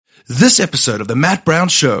This episode of The Matt Brown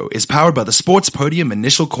Show is powered by the Sports Podium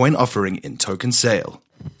initial coin offering in token sale.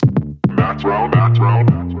 Matt Brown.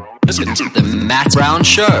 Listen to The Matt Brown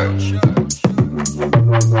Show.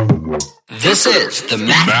 This is The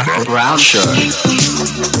Matt Brown Show.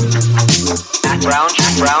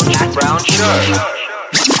 Matt Brown Show.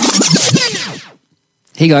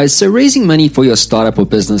 Hey guys, so raising money for your startup or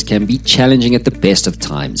business can be challenging at the best of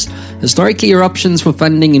times. Historically, your options for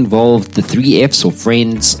funding involved the 3 F's or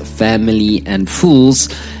friends, family, and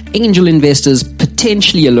fools, angel investors,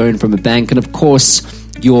 potentially a loan from a bank, and of course,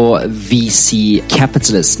 your VC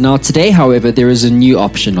capitalists. Now today, however, there is a new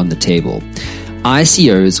option on the table.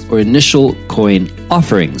 ICOs, or initial coin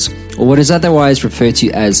offerings, or what is otherwise referred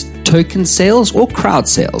to as token sales or crowd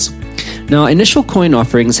sales. Now, initial coin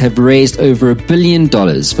offerings have raised over $1 billion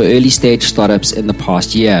for early stage startups in the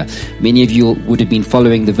past year. Many of you would have been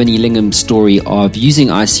following the Vinnie Lingham story of using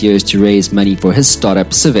ICOs to raise money for his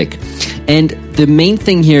startup Civic. And the main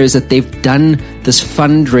thing here is that they've done this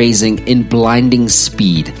fundraising in blinding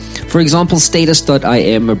speed. For example,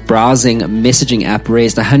 Status.im, a browsing messaging app,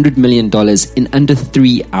 raised $100 million in under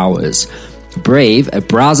 3 hours. Brave, a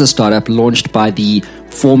browser startup launched by the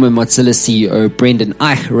former Mozilla CEO Brendan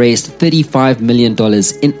Eich, raised $35 million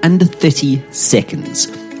in under 30 seconds.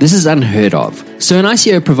 This is unheard of. So an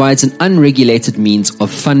ICO provides an unregulated means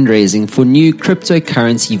of fundraising for new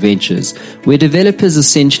cryptocurrency ventures, where developers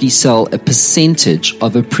essentially sell a percentage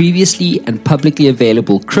of a previously and publicly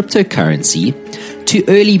available cryptocurrency to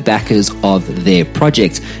early backers of their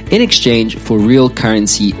project in exchange for real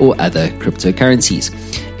currency or other cryptocurrencies.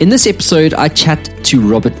 In this episode, I chat to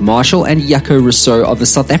Robert Marshall and Jaco Rousseau of a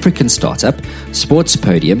South African startup, Sports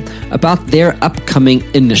Podium, about their upcoming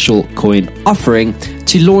initial coin offering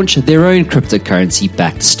to launch their own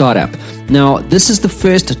cryptocurrency-backed startup. Now, this is the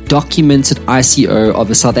first documented ICO of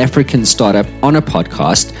a South African startup on a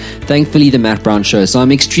podcast, thankfully the Matt Brown Show. So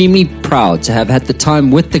I'm extremely proud to have had the time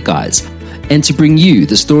with the guys and to bring you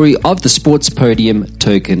the story of the Sports Podium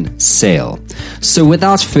token sale. So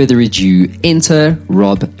without further ado, enter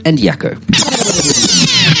Rob and Jaco.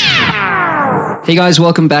 Hey guys,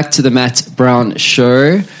 welcome back to the Matt Brown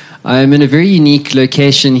Show. I'm in a very unique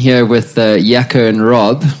location here with Jaco and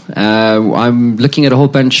Rob. I'm looking at a whole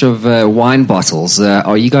bunch of wine bottles.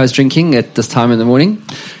 Are you guys drinking at this time in the morning?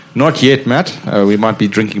 Not yet, Matt. We might be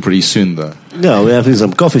drinking pretty soon, though. Yeah, we're having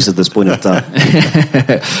some coffees at this point in time.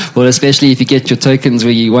 Well, especially if you get your tokens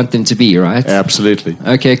where you want them to be, right? Absolutely.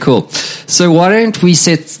 Okay, cool. So why don't we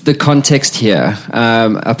set the context here,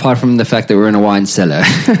 apart from the fact that we're in a wine cellar.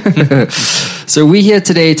 So we're here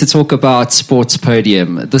today to talk about Sports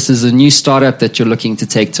Podium. This is a new startup that you're looking to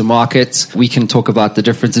take to market. We can talk about the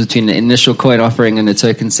difference between an initial coin offering and a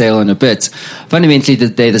token sale in a bit. Fundamentally,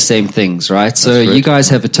 they're the same things, right? So you guys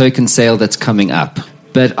have a token sale that's coming up.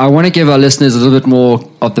 But I want to give our listeners a little bit more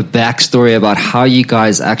of the backstory about how you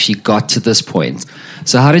guys actually got to this point.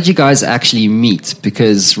 So how did you guys actually meet?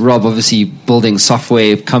 Because Rob, obviously building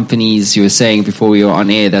software companies, you were saying before we were on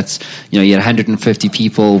air that you had 150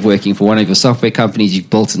 people working for one of your software companies. You've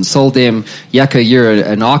built and sold them. Jaco, you're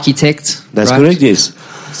an architect. That's right? correct, yes.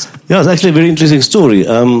 Yeah, it's actually a very interesting story.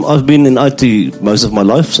 I've been in IT most of my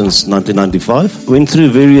life, since 1995. Went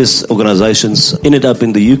through various organizations, ended up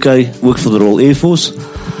in the UK, worked for the Royal Air Force,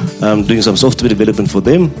 doing some software development for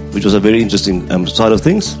them, which was a very interesting side of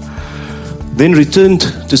things. Then returned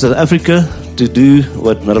to South Africa to do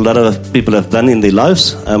what not a lot of people have done in their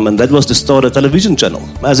lives, and that was to start a television channel.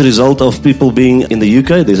 As a result of people being in the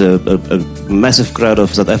UK, there's a massive crowd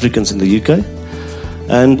of South Africans in the UK.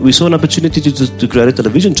 And we saw an opportunity to create a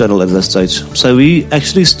television channel at that stage. So we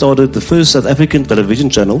actually started the first South African television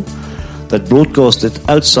channel that broadcasted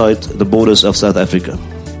outside the borders of South Africa.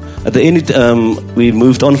 At the end, we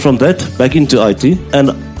moved on from that back into IT.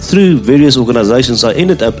 And through various organizations, I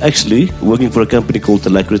ended up actually working for a company called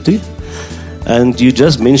Alacrity. And you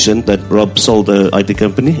just mentioned that Rob sold the IT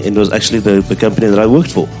company, and it was actually the company that I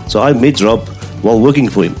worked for. So I met Rob while working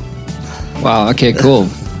for him. Wow, okay, cool.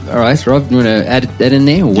 All right, Rob, you want to add that in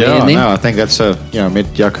there? I think that's I met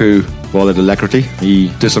Jaco while at Alacrity. He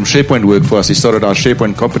did some SharePoint work for us. He started our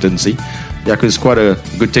SharePoint competency. Jaco is quite a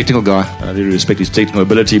good technical guy. I really respect his technical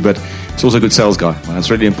ability, but he's also a good sales guy. That's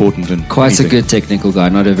really important. Quite a good technical guy,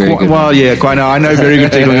 not a very good well, one. Yeah, quite. I know very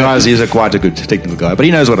good technical guys. He's quite a good technical guy, but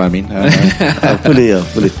he knows what I mean.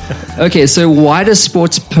 Fully. Okay, so why does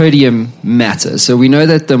Sports Podium matter? So we know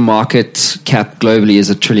that the market cap globally is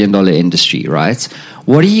 $1 trillion industry, right?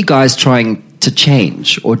 What are you guys trying to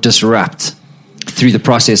change or disrupt through the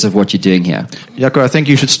process of what you're doing here? Jaco, I think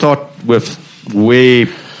you should start with where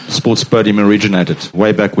sports podium originated,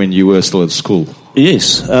 way back when you were still at school.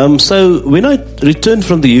 Yes. So when I returned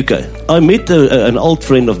from the UK, I met an old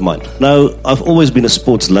friend of mine. Now, I've always been a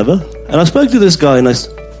sports lover. And I spoke to this guy and I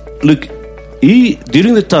said, look,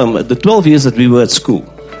 during the time, the 12 years that we were at school,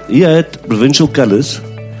 he had provincial colours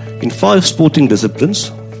in 5 sporting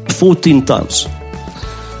disciplines 14 times.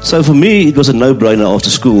 So for me, it was a no-brainer after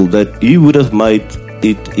school that he would have made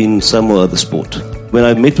it in some or other sport. When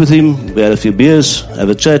I met with him, we had a few beers, have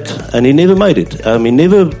a chat, and he never made it. He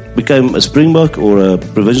never became a Springbok or a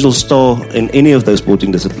provincial star in any of those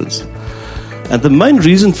sporting disciplines. And the main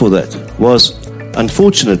reason for that was,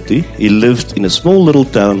 unfortunately, he lived in a small little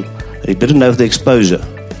town and he didn't have the exposure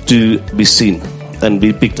to be seen and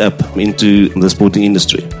be picked up into the sporting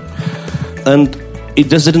industry. And it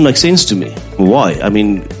just didn't make sense to me. Why?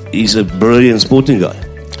 He's a brilliant sporting guy.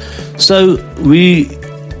 So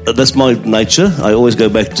that's my nature. I always go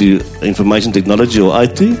back to information technology or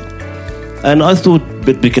IT. And I thought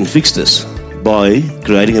that we can fix this by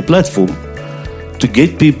creating a platform to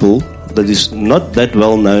get people that is not that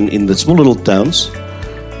well known in the small little towns,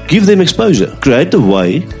 give them exposure, create a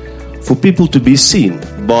way for people to be seen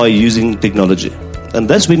by using technology. And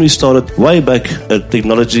that's when we started way back a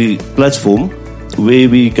technology platform where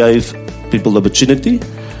we gave people the opportunity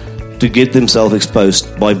to get themselves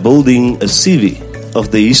exposed by building a CV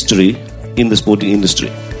of the history in the sporting industry.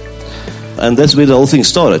 And that's where the whole thing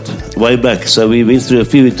started, way back. So we went through a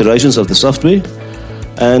few iterations of the software,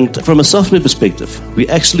 and from a software perspective, we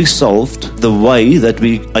actually solved the way that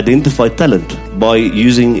we identify talent by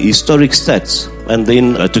using historic stats. And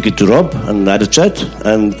then I took it to Rob and had a chat,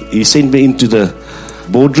 and he sent me into the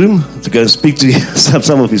boardroom to go and speak to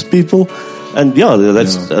some of his people. And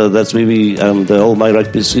that's where the whole My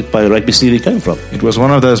Rugby CV came from. It was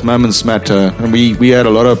one of those moments, Matt, and we had a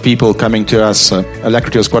lot of people coming to us.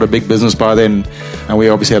 Alacrity was quite a big business by then, and we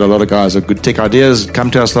obviously had a lot of guys with good tech ideas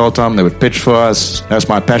come to us the whole time. They would pitch for us. That's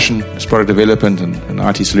my passion, it's product development and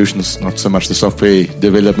IT solutions, not so much the software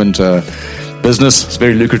development business. It's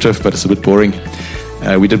very lucrative, but it's a bit boring.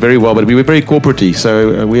 We did very well, but we were very corporate-y.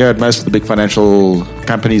 So we had most of the big financial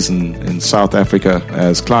companies in South Africa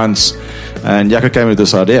as clients. And Jaco came with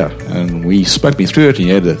this idea, and he spoke me through it. He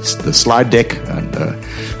had the slide deck and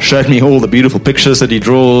showed me all the beautiful pictures that he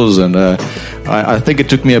draws. And I think it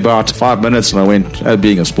took me about 5 minutes, and I went,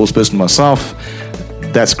 being a sports person myself,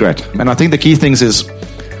 that's great. And I think the key things is,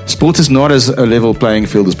 sports is not as a level playing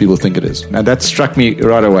field as people think it is. And that struck me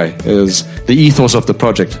right away, is the ethos of the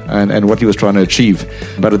project and what he was trying to achieve.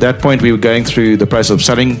 But at that point, we were going through the process of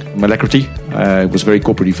selling Alacrity. It was very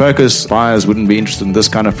corporately focused. Buyers wouldn't be interested in this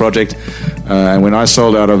kind of project. And when I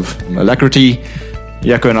sold out of Alacrity,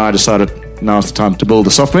 Jaco and I decided now's the time to build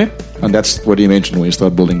the software. And that's what he mentioned when you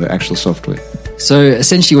start building the actual software. So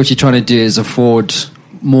essentially what you're trying to do is afford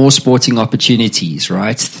more sporting opportunities,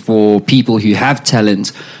 right, for people who have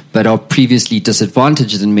talent but are previously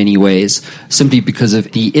disadvantaged in many ways simply because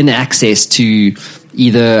of the inaccess to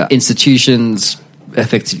either institutions.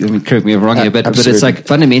 Correct me if I'm wrong here, but it's like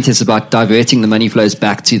fundamentally it's about diverting the money flows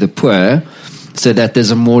back to the poor so that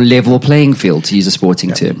there's a more level playing field, to use a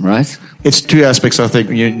sporting term, right? It's two aspects, I think.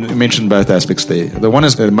 You mentioned both aspects there. The one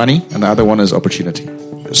is the money and the other one is opportunity.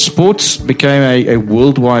 Sports became a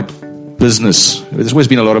worldwide business. There's always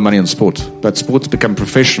been a lot of money in sport, but sports became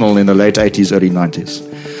professional in the late 80s, early 90s.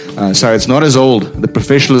 So it's not as old. The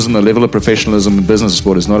professionalism, the level of professionalism in business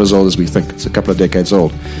sport is not as old as we think. It's a couple of decades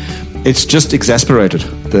old. It's just exasperated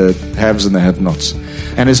the haves and the have-nots.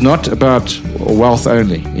 And it's not about wealth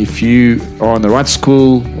only. If you are in the right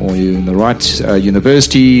school, or you're in the right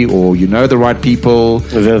university, or you know the right people,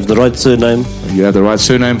 if you have the right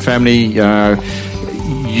surname, family,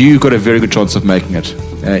 you've got a very good chance of making it.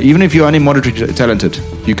 Even if you're only moderately talented,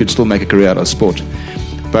 you could still make a career out of sport.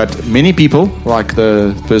 But many people, like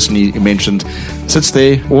the person he mentioned, sits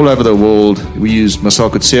there all over the world. We use Marcel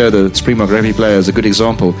Coetzee, the Springbok rugby player, as a good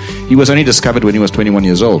example. He was only discovered when he was 21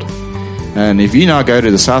 years old. And if you now go to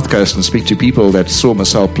the South Coast and speak to people that saw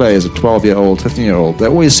Marcel play as a 12-year-old, 15-year-old, they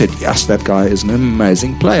always said, yes, that guy is an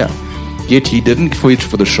amazing player. Yet he didn't feature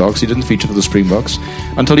for the Sharks, he didn't feature for the Springboks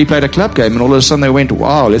until he played a club game, and all of a sudden they went,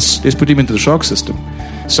 wow, let's put him into the Sharks system.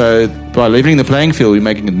 So by leveling the playing field, we're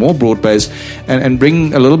making it more broad-based and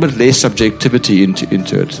bring a little bit less subjectivity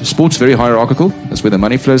into it. Sport's very hierarchical. That's where the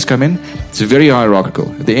money flows come in. It's very hierarchical.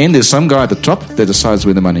 At the end, there's some guy at the top that decides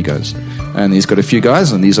where the money goes. And he's got a few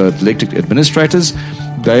guys, and these are elected administrators.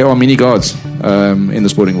 They are mini gods in the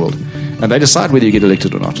sporting world. And they decide whether you get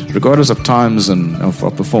elected or not, regardless of times and of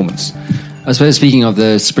performance. I suppose speaking of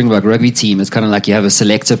the Springbok rugby team, it's kind of like you have a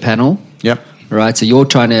selector panel. Yep. Right? So you're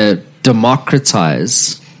trying to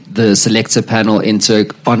democratize the selector panel into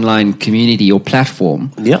an online community or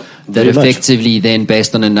platform. Yeah, That very much. effectively then,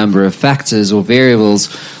 based on a number of factors or variables,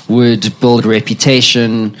 would build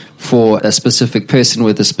reputation for a specific person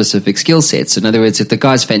with a specific skill set. So in other words, if the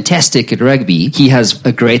guy's fantastic at rugby, he has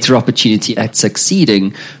a greater opportunity at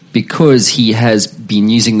succeeding because he has been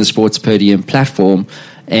using the Sports Podium platform,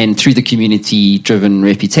 and through the community-driven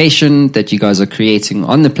reputation that you guys are creating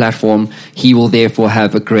on the platform, he will therefore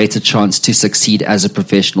have a greater chance to succeed as a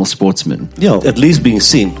professional sportsman. Yeah, at least being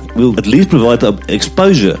seen. We'll at least provide the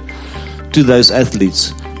exposure to those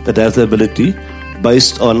athletes that have the ability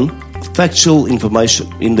based on factual information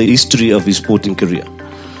in the history of his sporting career.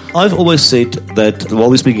 I've always said that while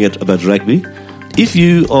we're speaking about rugby, if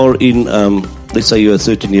you are in, let's say you're a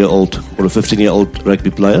 13-year-old or a 15-year-old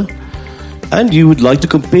rugby player, and you would like to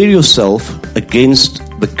compare yourself against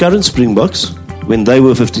the current Springboks when they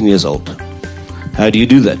were 15 years old. How do you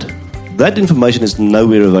do that? That information is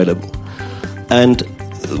nowhere available. And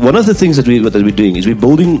one of the things that we're doing is we're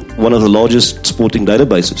building one of the largest sporting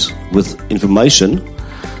databases with information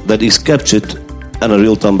that is captured on a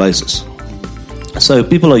real-time basis. So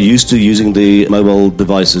people are used to using the mobile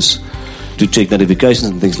devices to check notifications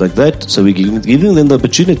and things like that. So we're giving them the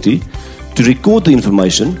opportunity to record the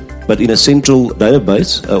information, but in a central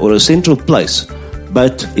database or a central place,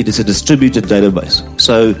 but it is a distributed database.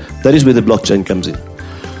 So that is where the blockchain comes in.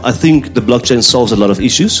 I think the blockchain solves a lot of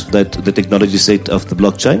issues that the technology set of the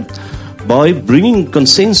blockchain by bringing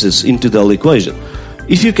consensus into the whole equation.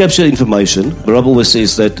 If you capture information, Rob always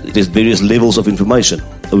says that there's various levels of information.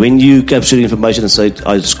 When you capture information and say,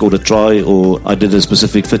 I scored a try or I did a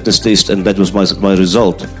specific fitness test and that was my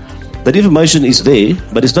result, that information is there,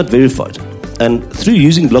 but it's not verified. And through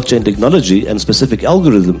using blockchain technology and specific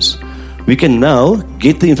algorithms, we can now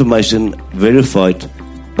get the information verified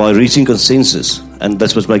by reaching consensus. And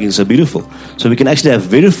that's what's making it so beautiful. So we can actually have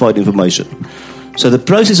verified information. So the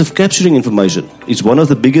process of capturing information is one of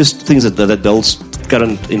the biggest things that holds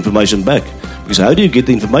current information back. Because how do you get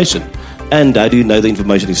the information? And how do you know the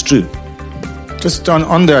information is true? Just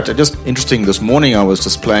on that, just interesting, this morning I was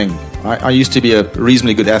just playing. I used to be a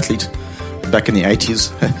reasonably good athlete back in the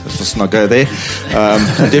 80s. Let's not go there.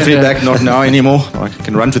 Definitely back, not now anymore. I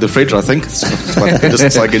can run to the fridge, I think. It's about the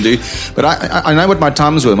distance I can do. But I know what my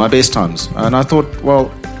times were, my best times. And I thought,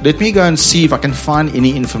 well, let me go and see if I can find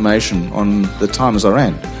any information on the times I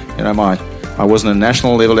ran. You know, I wasn't a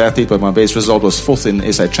national level athlete, but my best result was 4th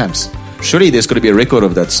in SA Champs. Surely there's got to be a record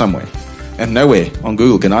of that somewhere. And nowhere on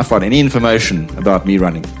Google can I find any information about me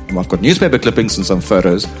running. I've got newspaper clippings and some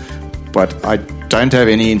photos, but I don't have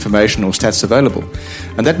any information or stats available.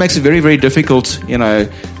 And that makes it very, very difficult,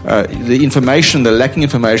 the information, the lacking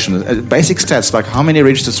information, basic stats like how many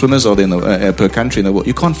registered swimmers are there per country in the world.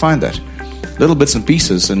 You can't find that. Little bits and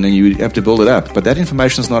pieces, and then you have to build it up. But that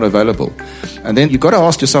information is not available. And then you've got to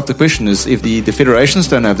ask yourself the question is, if the federations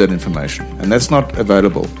don't have that information, and that's not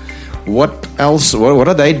available, what else? What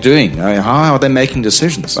are they doing? How are they making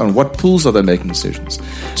decisions? On what pools are they making decisions?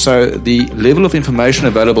 So the level of information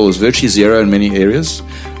available is virtually zero in many areas.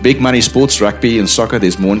 Big money sports, rugby and soccer,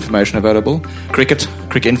 there's more information available. Cricket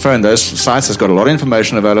Info, and those sites has got a lot of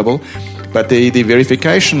information available. But the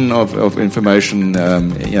verification of information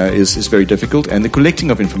is very difficult, and the collecting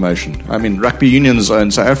of information. I mean, rugby unions in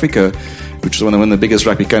South Africa, which is one of the biggest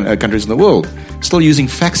rugby countries in the world, still using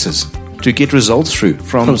faxes to get results through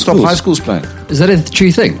from top high schools playing. Is that a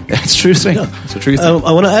true thing? It's a true thing. Yeah. It's a true thing.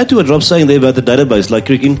 I want to add to what Rob's saying there about the database, like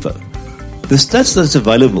Cricinfo. The stats that's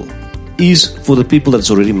available is for the people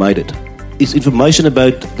that's already made it. It's information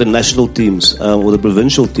about the national teams or the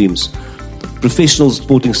provincial teams, professional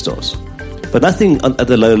sporting stars, but nothing at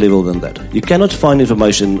a lower level than that. You cannot find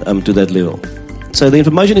information to that level. So the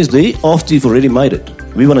information is there after you've already made it.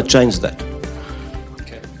 We want to change that.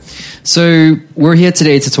 So we're here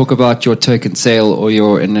today to talk about your token sale or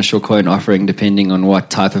your initial coin offering, depending on what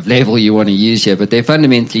type of label you want to use here, but they're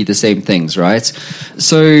fundamentally the same things, right?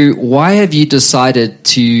 So why have you decided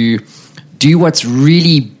to do what's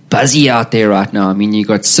really buzzy out there right now? I mean, you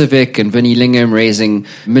got Civic and Vinnie Lingham raising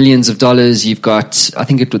millions of dollars. You've got, I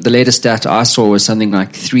think the latest stat I saw was something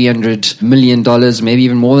like $300 million, maybe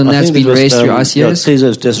even more than that's been raised through ICOs. Yeah,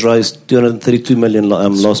 Tesla's just raised $232 million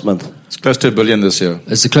last month. It's close to $1 billion this year.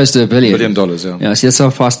 It's close to $1 billion. $1 billion, yeah. Yeah, see, that's how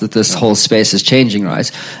fast that this whole space is changing,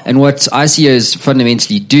 right? And what ICOs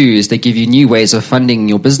fundamentally do is they give you new ways of funding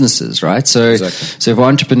your businesses, right? So, So for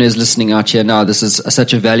entrepreneurs listening out here now, this is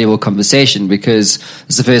such a valuable conversation because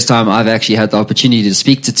it's the first time I've actually had the opportunity to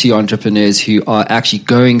speak to two entrepreneurs who are actually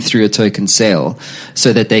going through a token sale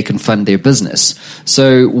so that they can fund their business.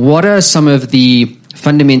 So what are some of the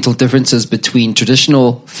fundamental differences between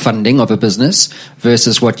traditional funding of a business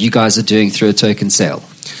versus what you guys are doing through a token sale?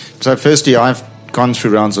 So firstly, I've gone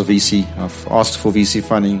through rounds of VC. I've asked for VC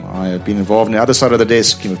funding. I have been involved on the other side of the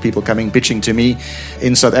desk, people coming, pitching to me.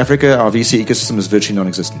 In South Africa, our VC ecosystem is virtually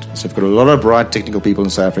non-existent. So we've got a lot of bright technical people in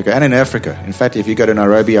South Africa and in Africa. In fact, if you go to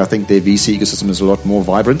Nairobi, I think their VC ecosystem is a lot more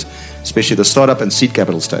vibrant, especially the startup and seed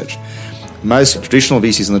capital stage. Most traditional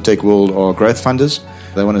VCs in the tech world are growth funders.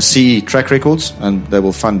 They want to see track records, and they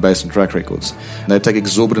will fund based on track records. They take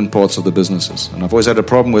exorbitant parts of the businesses. And I've always had a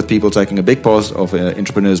problem with people taking a big part of an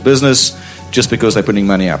entrepreneur's business just because they're putting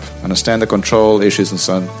money up. I understand the control issues and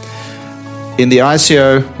so on. In the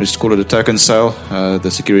ICO, we just call it a token sale, the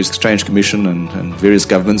Securities Exchange Commission and various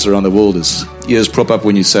governments around the world is ears prop up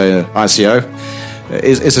when you say ICO.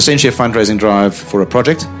 It's essentially a fundraising drive for a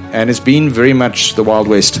project, and it's been very much the Wild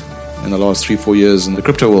West in the last 3-4 years in the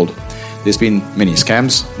crypto world. There's been many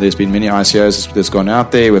scams. There's been many ICOs that's gone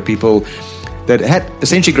out there where people that had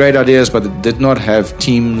essentially great ideas but did not have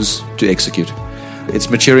teams to execute. It's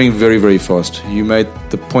maturing very, very fast. You made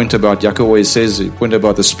the point about, Jaco always says, the point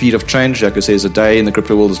about the speed of change. Jaco says a day in the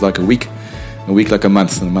crypto world is like a week like a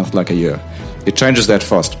month, and a month like a year. It changes that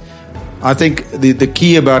fast. I think the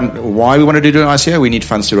key about why we wanted to do an ICO, we need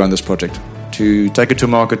funds to run this project, to take it to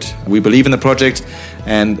market. We believe in the project,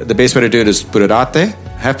 and the best way to do it is put it out there,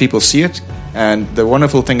 have people see it. And the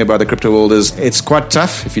wonderful thing about the crypto world is it's quite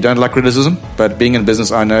tough if you don't like criticism, but being in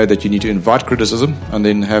business, I know that you need to invite criticism and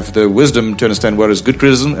then have the wisdom to understand what is good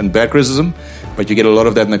criticism and bad criticism, but you get a lot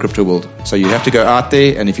of that in the crypto world. So you have to go out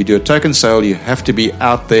there, and if you do a token sale, you have to be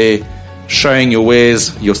out there showing your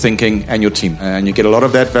wares, your thinking, and your team. And you get a lot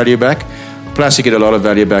of that value back. Plus, you get a lot of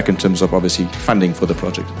value back in terms of, obviously, funding for the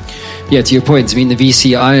project. Yeah, to your point, I mean, the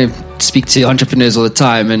VC, I speak to entrepreneurs all the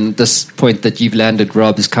time, and this point that you've landed,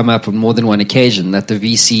 Rob, has come up on more than one occasion, that the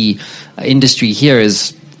VC industry here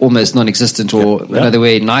is almost non-existent, or another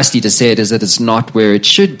way nicely to say it is that it's not where it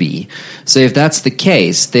should be. So if that's the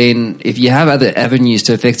case, then if you have other avenues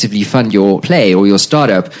to effectively fund your play or your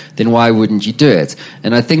startup, then why wouldn't you do it?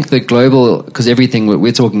 And I think the global, because everything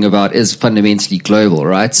we're talking about is fundamentally global,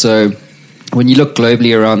 right? So when you look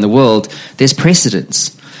globally around the world, there's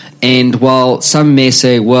precedents. And while some may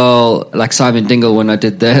say, well, like Simon Dingle, when I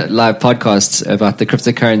did the live podcasts about the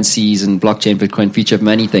cryptocurrencies and blockchain, Bitcoin, future of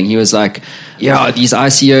money thing, he was like, yeah, these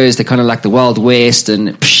ICOs, they're kind of like the Wild West and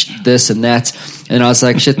this and that. And I was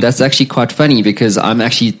like, shit, that's actually quite funny, because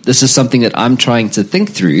this is something that I'm trying to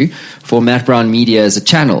think through for Matt Brown Media as a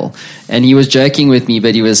channel. And he was joking with me,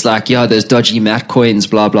 but he was like, yeah, those dodgy Matt coins,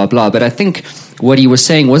 blah, blah, blah. But I think what he was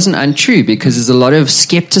saying wasn't untrue, because there's a lot of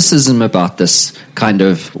skepticism about this kind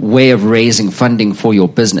of way of raising funding for your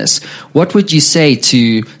business. What would you say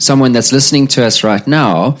to someone that's listening to us right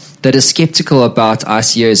now that is skeptical about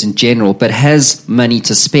ICOs in general, but has money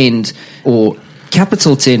to spend or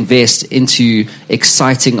capital to invest into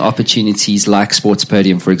exciting opportunities like Sports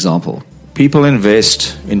Podium, for example? People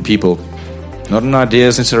invest in people, not in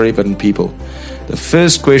ideas necessarily, but in people. The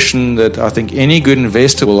first question that I think any good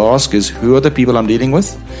investor will ask is, who are the people I'm dealing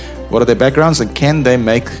with? What are their backgrounds, and can they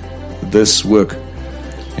make this work?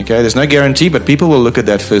 Okay, there's no guarantee, but people will look at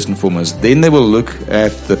that first and foremost. Then they will look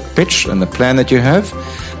at the pitch and the plan that you have.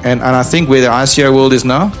 And I think where the ICO world is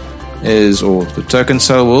now, or the token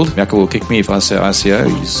sale world, Jaco will kick me if I say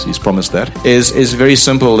ICO, he's promised that, is very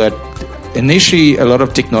simple. That initially, a lot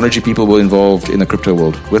of technology people were involved in the crypto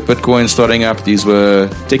world. With Bitcoin starting up, these were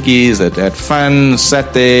techies that had fun,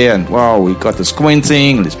 sat there, and wow, we got this coin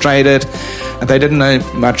thing, let's trade it. And they didn't know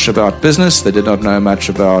much about business. They did not know much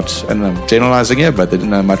about, and I'm generalizing here, but they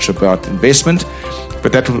didn't know much about investment.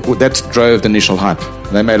 But that drove the initial hype.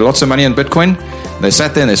 They made lots of money in Bitcoin. They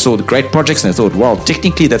sat there and they saw the great projects, and they thought, wow,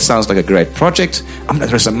 technically that sounds like a great project. I'm going to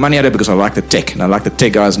throw some money at it because I like the tech, and I like the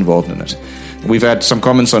tech guys involved in it. We've had some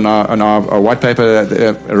comments on our white paper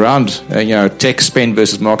around tech spend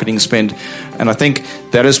versus marketing spend, and I think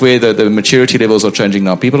that is where the maturity levels are changing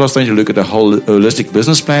now. People are starting to look at a whole holistic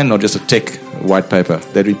business plan, not just a tech white paper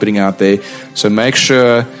that we're putting out there. So make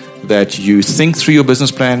sure that you think through your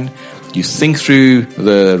business plan, you think through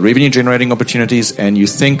the revenue generating opportunities, and you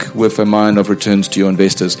think with a mind of returns to your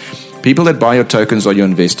investors. People that buy your tokens are your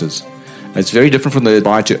investors. It's very different from the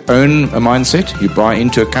buy to own a mindset. You buy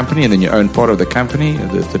into a company and then you own part of the company,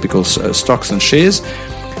 the typical stocks and shares.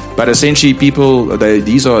 But essentially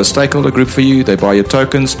these are a stakeholder group for you. They buy your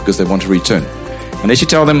tokens because they want a return. Unless you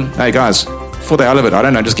tell them, hey guys, for the hell of it, I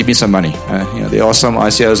don't know, just give me some money. There are some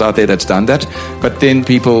ICOs out there that's done that. But then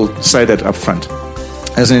people say that up front.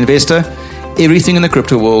 As an investor, everything in the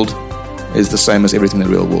crypto world is the same as everything in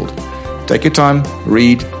the real world. Take your time,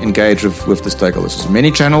 read, engage with the stakeholders. There's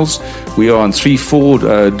many channels. We are on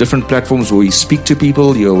 3-4 different platforms where we speak to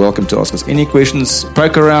people. You're welcome to ask us any questions.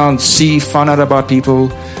 Poke around, see, find out about people,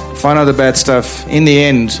 find out the bad stuff. In the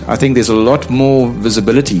end, I think there's a lot more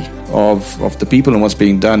visibility of the people and what's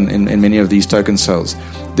being done in many of these token sales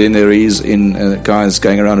than there is in guys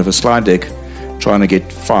going around with a slide deck trying to get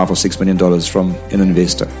 $5 or $6 million from an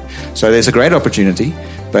investor. So there's a great opportunity,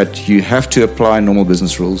 but you have to apply normal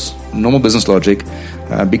business rules, normal business logic.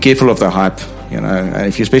 Be careful of the hype,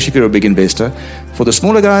 especially if you're a big investor. For the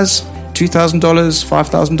smaller guys, $2,000,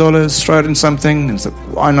 $5,000, throw it in something. And so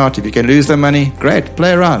why not? If you can lose the money, great,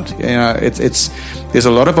 play around. There's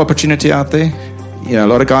a lot of opportunity out there. A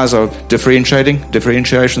lot of guys are differentiating.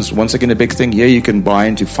 Differentiation's once again a big thing. Here you can buy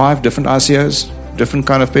into 5 different ICOs, different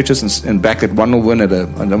kind of pitches, and back that one will win at a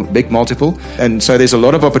big multiple. And so there's a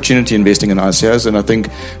lot of opportunity investing in ICOs, and I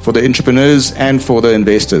think for the entrepreneurs and for the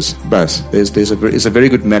investors, both, there's a very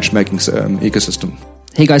good matchmaking ecosystem.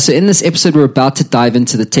 Hey guys, so in this episode, we're about to dive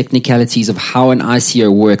into the technicalities of how an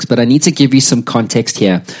ICO works, but I need to give you some context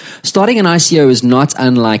here. Starting an ICO is not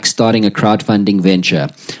unlike starting a crowdfunding venture.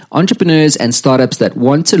 Entrepreneurs and startups that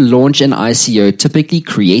want to launch an ICO typically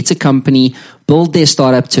create a company, build their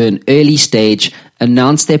startup to an early stage,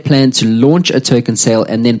 announce their plan to launch a token sale,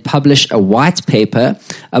 and then publish a white paper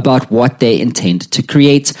about what they intend to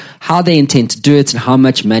create, how they intend to do it, and how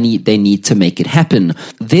much money they need to make it happen.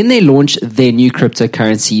 Then they launch their new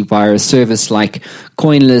cryptocurrency via a service like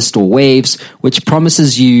CoinList or Waves, which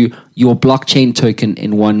promises you your blockchain token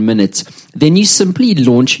in 1 minute. Then you simply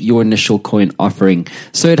launch your initial coin offering.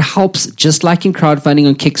 So it helps, just like in crowdfunding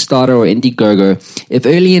on Kickstarter or Indiegogo, if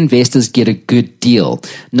early investors get a good deal.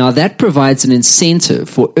 Now that provides an incentive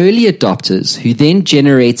for early adopters who then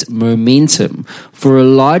generate momentum for a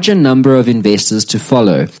larger number of investors to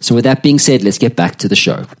follow. So with that being said, let's get back to the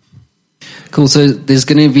show. Cool. So there's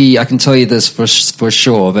going to be, I can tell you this for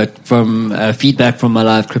sure, but from feedback from my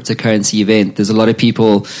live cryptocurrency event, there's a lot of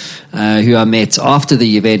people who I met after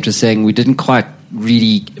the event were saying we didn't quite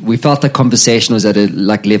really, we felt the conversation was at a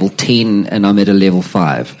level 10 and I'm at a level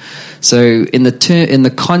 5. So in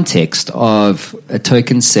the context of a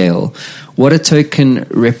token sale, what a token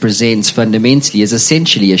represents fundamentally is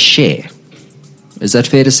essentially a share. Is that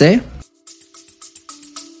fair to say?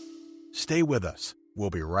 Stay with us. We'll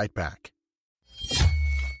be right back.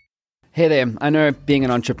 Hey there, I know being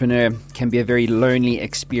an entrepreneur can be a very lonely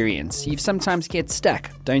experience. You sometimes get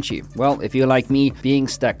stuck, don't you? Well, if you're like me, being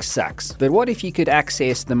stuck sucks. But what if you could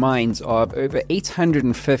access the minds of over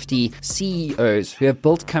 850 CEOs who have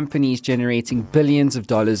built companies generating billions of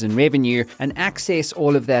dollars in revenue and access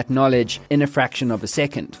all of that knowledge in a fraction of a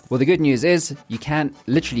second? Well, the good news is you can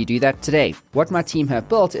literally do that today. What my team have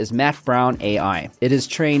built is Matt Brown AI. It is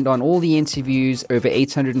trained on all the interviews, over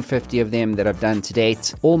 850 of them that I've done to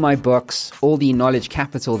date, all my books, all the knowledge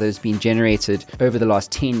capital that has been generated over the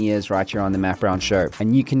last 10 years right here on the Matt Brown Show.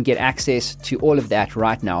 And you can get access to all of that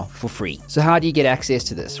right now for free. So how do you get access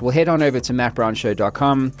to this? Well, head on over to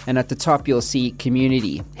mattbrownshow.com and at the top you'll see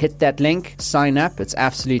community. Hit that link, sign up, it's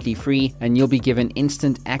absolutely free, and you'll be given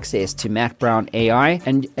instant access to Matt Brown AI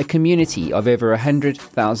and a community of over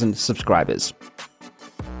 100,000 subscribers.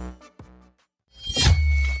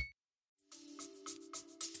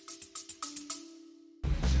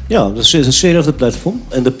 Yeah, the share of the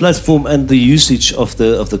platform and the usage of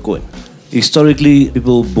the coin. Historically,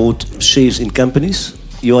 people bought shares in companies.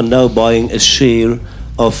 You are now buying a share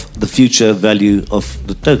of the future value of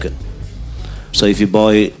the token. So if you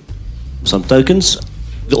buy some tokens,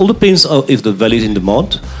 it all depends on if the value is in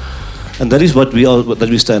demand, and that is what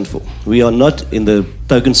we stand for. We are not in the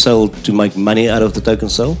token sale to make money out of the token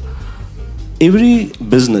sale. Every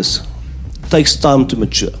business takes time to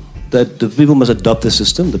mature. That the people must adopt the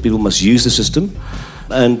system, the people must use the system,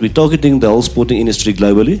 and we're targeting the whole sporting industry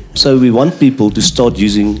globally. So we want people to start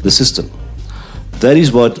using the system. That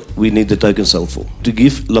is what we need the token sale for, to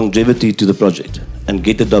give longevity to the project and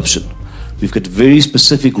get adoption. We've got very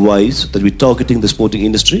specific ways that we're targeting the sporting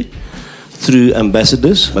industry through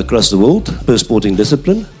ambassadors across the world per sporting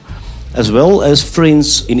discipline, as well as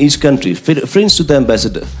friends in each country, friends to the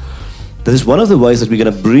ambassador. That is one of the ways that we're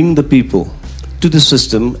going to bring the people to the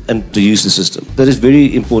system and to use the system. That is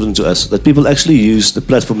very important to us, that people actually use the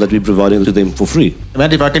platform that we're providing to them for free.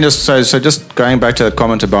 Matt, if I can just say, so just going back to the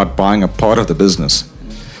comment about buying a part of the business.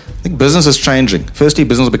 I think business is changing. Firstly,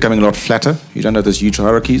 business is becoming a lot flatter. You don't have those huge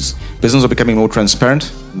hierarchies. Business are becoming more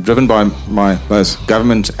transparent, driven by both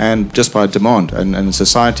government and just by demand and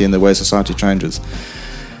society and the way society changes.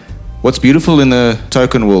 What's beautiful in the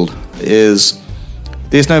token world is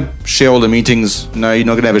there's no shareholder meetings. No, you're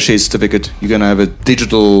not going to have a share certificate. You're going to have a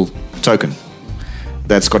digital token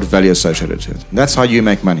that's got value associated to it. That's how you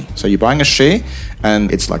make money. So you're buying a share,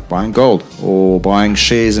 and it's like buying gold or buying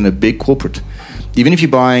shares in a big corporate. Even if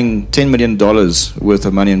you're buying $10 million worth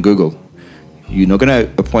of money in Google, you're not going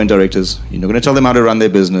to appoint directors. You're not going to tell them how to run their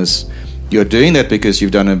business. You're doing that because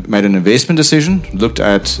you've made an investment decision, looked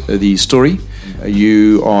at the story.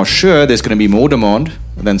 You are sure there's going to be more demand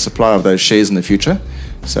than supply of those shares in the future.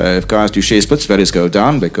 So if guys do share splits, values go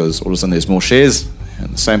down because all of a sudden there's more shares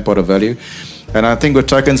and the same pot of value. And I think with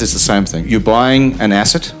tokens, it's the same thing. You're buying an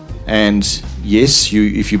asset, and yes,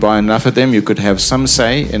 if you buy enough of them, you could have some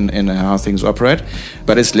say in how things operate.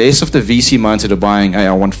 But it's less of the VC mindset of buying, hey,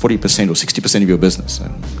 I want 40% or 60% of your business.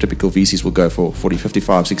 And typical VCs will go for 40,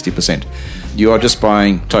 55, 60%. You are just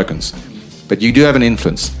buying tokens. But you do have an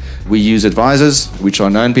influence. We use advisors, which are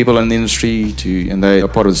known people in the industry, and they are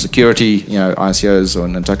part of the security, ICOs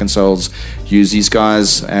and token cells, use these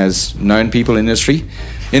guys as known people in the industry.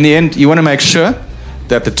 In the end, you want to make sure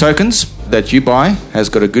that the tokens that you buy has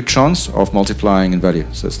got a good chance of multiplying in value.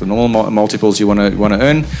 So it's the normal multiples you want to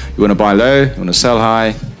earn. You want to buy low, you want to sell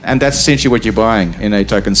high, and that's essentially what you're buying in a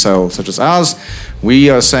token sale such as ours. We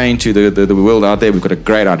are saying to the world out there, we've got a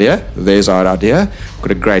great idea. There's our idea. We've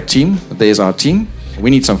got a great team. There's our team. We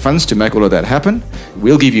need some funds to make all of that happen.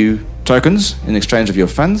 We'll give you tokens in exchange of your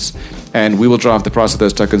funds, and we will drive the price of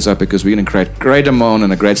those tokens up because we're going to create great demand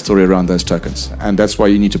and a great story around those tokens. And that's why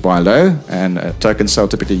you need to buy low, and a token sale,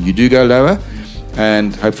 typically you do go lower,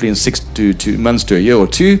 and hopefully in 6 to 2 months to a year or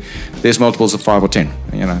two, there's multiples of 5 or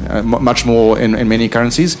 10, much more in many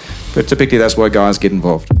currencies, but typically that's why guys get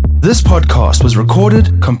involved. This podcast was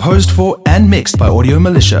recorded, composed for, and mixed by Audio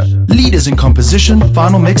Militia, leaders in composition,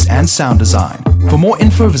 final mix, and sound design. For more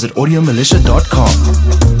info, visit audiomilitia.com.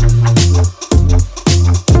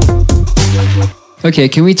 Okay,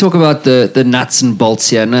 can we talk about the nuts and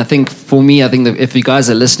bolts here? And I think that if you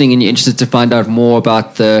guys are listening and you're interested to find out more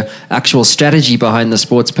about the actual strategy behind the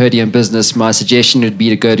Sports Podium business, my suggestion would be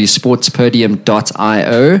to go to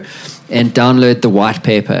sportspodium.io and download the white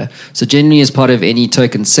paper. So generally, as part of any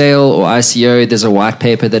token sale or ICO, there's a white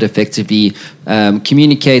paper that effectively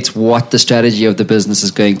communicates what the strategy of the business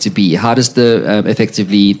is going to be. How does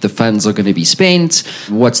effectively the funds are going to be spent?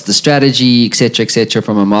 What's the strategy, et cetera,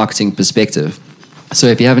 from a marketing perspective. So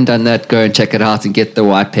if you haven't done that, go and check it out and get the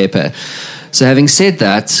white paper. So having said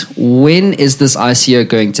that, when is this ICO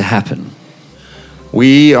going to happen?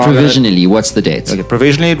 We are provisionally, what's the date? Okay,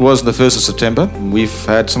 provisionally, it was the 1st of September. We've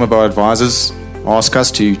had some of our advisors ask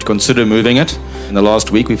us to consider moving it. In the last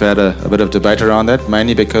week, we've had a bit of debate around that,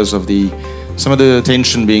 mainly because of some of the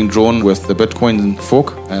attention being drawn with the Bitcoin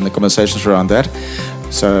fork and the conversations around that.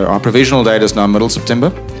 So our provisional date is now middle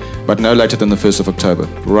September, but no later than the 1st of October.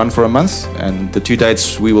 We'll run for a month, and the 2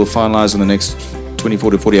 dates we will finalize in the next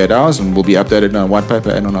 24 to 48 hours, and will be updated in our white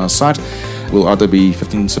paper and on our site. Will either be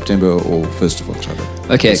 15th September or 1st of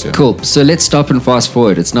October. Okay, cool. So let's stop and fast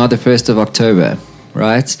forward. It's now the 1st of October,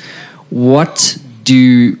 right? What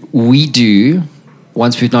do we do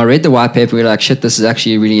once we've now read the white paper? We're like, shit, this is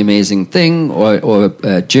actually a really amazing thing or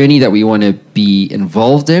a journey that we want to be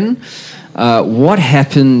involved in. What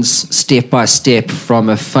happens step by step from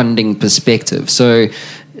a funding perspective? So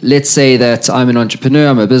let's say that I'm an entrepreneur,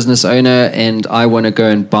 I'm a business owner, and I want to go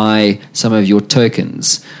and buy some of your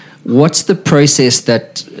tokens. What's the process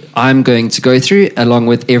that I'm going to go through along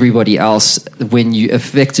with everybody else when you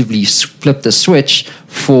effectively flip the switch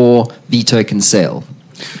for the token sale?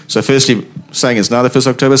 So firstly, saying it's now the 1st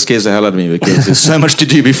of October scares the hell out of me because there's so much to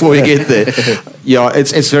do before you get there. Yeah,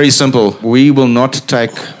 it's very simple. We will not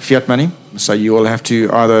take fiat money. So you will have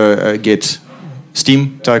to either get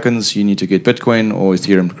Steam tokens, you need to get Bitcoin or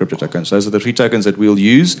Ethereum crypto tokens. Those are the 3 tokens that we'll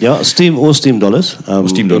use. Yeah, Steam or Steam dollars.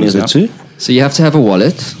 Steam dollars, yeah. Too. So you have to have a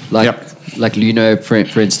wallet, like Luno,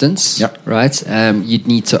 for instance, right? You'd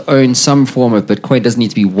need to own some form of Bitcoin. It doesn't need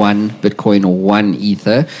to be 1 Bitcoin or 1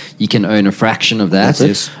 Ether. You can own a fraction of that.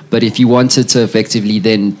 Yes. But if you wanted to effectively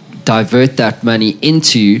then divert that money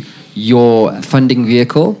into your funding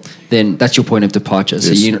vehicle, then that's your point of departure.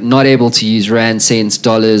 So you're not able to use rand, cents,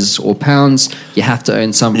 dollars, or pounds. You have to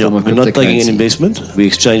own some form of cryptocurrency. We're not taking an investment. We're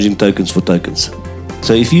exchanging tokens for tokens.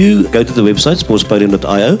 So if you go to the website,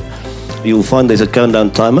 sportspodium.io, you'll find there's a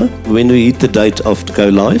countdown timer. When we hit the date of go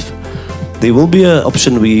live, there will be an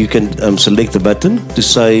option where you can select the button to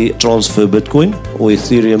say transfer Bitcoin or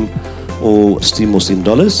Ethereum or Steam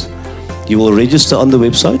dollars. You will register on the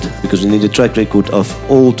website because we need a track record of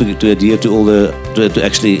all to adhere to all to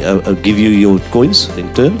actually give you your coins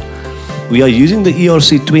in turn. We are using the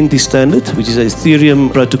ERC20 standard, which is an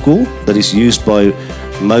Ethereum protocol that is used by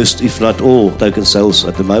most, if not all, token sales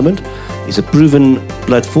at the moment. It's a proven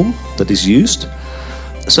platform that is used.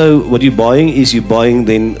 So what you're buying is you're buying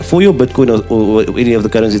then for your Bitcoin or any of the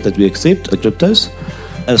currencies that we accept, the cryptos,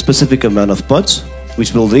 a specific amount of pods,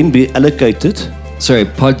 which will then be allocated. Sorry,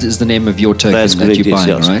 pod is the name of your token That's that correct, you're buying,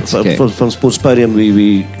 yes. right? From Sportspodium,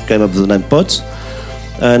 we came up with the name pods.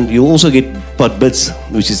 And you also get pod bits,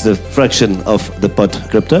 which is the fraction of the pod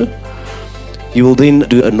crypto. You will then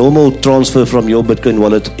do a normal transfer from your Bitcoin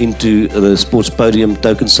wallet into the Sportspodium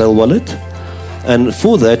token sale wallet. And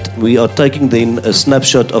for that, we are taking then a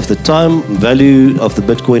snapshot of the time, value of the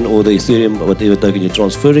Bitcoin or the Ethereum, or whatever token you're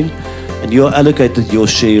transferring, and you are allocated your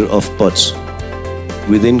share of pods.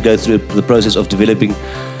 We then go through the process of developing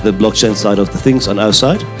the blockchain side of the things on our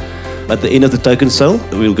side. At the end of the token sale,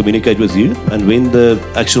 we'll communicate with you, and when the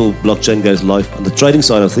actual blockchain goes live on the trading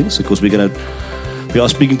side of things, because we are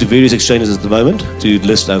speaking to various exchanges at the moment to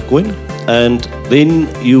list our coin, and then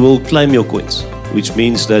you will claim your coins, which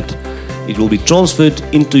means that it will be transferred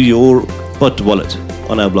into your pod wallet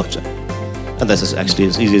on our blockchain. And that's actually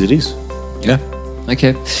as easy as it is. Yeah.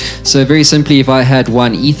 Okay, so very simply, if I had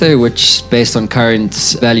 1 Ether, which based on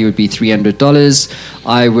current value would be $300,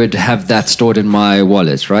 I would have that stored in my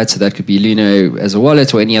wallet, right? So that could be Luno as a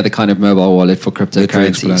wallet or any other kind of mobile wallet for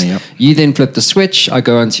cryptocurrencies. Yeah. You then flip the switch, I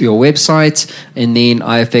go onto your website, and then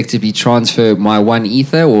I effectively transfer my 1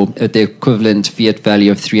 Ether or the equivalent fiat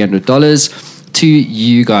value of $300 to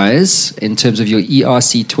you guys in terms of your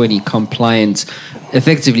ERC20 compliant.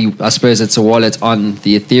 Effectively, I suppose it's a wallet on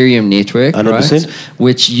the Ethereum network, 100%. right?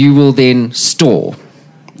 Which you will then store.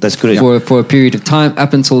 That's correct. For a period of time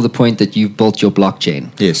up until the point that you've built your blockchain.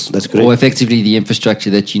 Yes. That's correct. Or effectively the infrastructure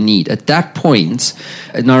that you need. At that point,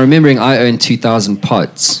 now remembering I own 2,000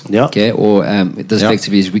 pods. Yeah. Okay. Or this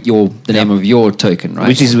effectively is the name of your token, right?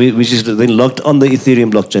 Which is then locked on the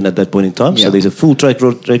Ethereum blockchain at that point in time. Yeah. So there's a full track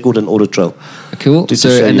record and audit trail. Cool. To So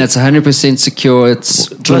show and you. that's 100% secure. It's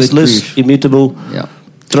Trustless, bulletproof. immutable. Yeah.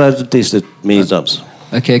 Tried to test it many times.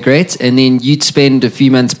 Okay, great. And then you'd spend a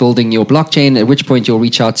few months building your blockchain, at which point you'll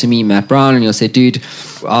reach out to me, Matt Brown, and you'll say, dude,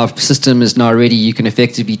 our system is now ready. You can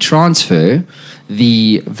effectively transfer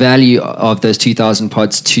the value of those 2,000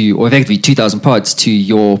 pods or effectively 2,000 pods to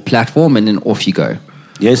your platform, and then off you go.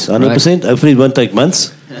 Yes, 100%. Hopefully it won't take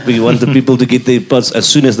months. We want the people to get their pods as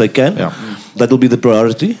soon as they can. Yeah. That will be the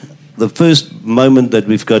priority. The first moment that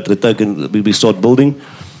we've got the token, we start building,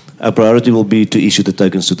 our priority will be to issue the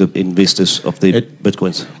tokens to the investors of the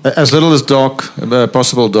Bitcoins. As little as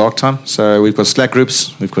possible dark time. So we've got Slack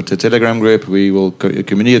groups, we've got the Telegram group, we will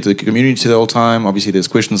communicate to the community the whole time. Obviously there's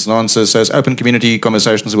questions and answers. So it's open community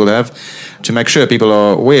conversations we'll have to make sure people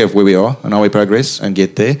are aware of where we are and how we progress and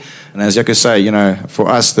get there. And as Jaco say, for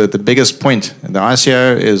us, the biggest point, the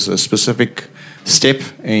ICO is a specific step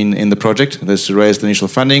in the project. That's to raise the initial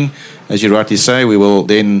funding. As you rightly say, we will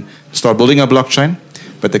then start building our blockchain.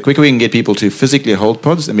 But the quicker we can get people to physically hold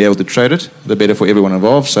pods and be able to trade it, the better for everyone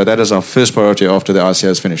involved. So that is our first priority after the ICO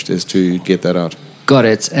is finished, is to get that out. Got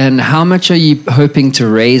it. And how much are you hoping to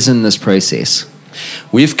raise in this process?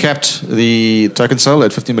 We've capped the token sale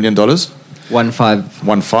at $50 million.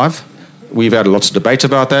 1.5. We've had lots of debate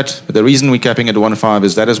about that. But the reason we're capping it at 1.5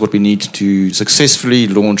 is that is what we need to successfully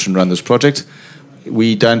launch and run this project.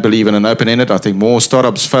 We don't believe in an open-ended. I think more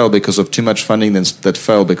startups fail because of too much funding than that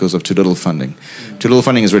fail because of too little funding. Too little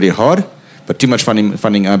funding is really hard, but too much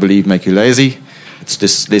funding I believe, make you lazy. It's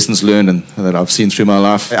just lessons learned and that I've seen through my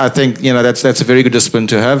life. I think that's a very good discipline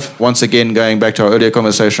to have. Once again, going back to our earlier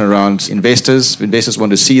conversation around investors. Investors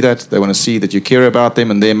want to see that. They want to see that you care about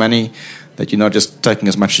them and their money, that you're not just taking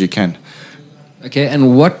as much as you can. Okay,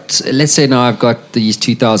 and let's say now I've got these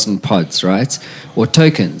 2,000 pods, right? Or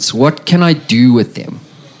tokens. What can I do with them?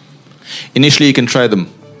 Initially, you can trade them.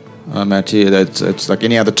 Matthew, it's like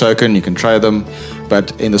any other token, you can trade them.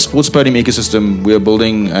 But in the Sportspodium ecosystem, we are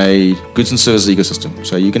building a goods and services ecosystem.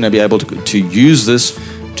 So you're going to be able to use this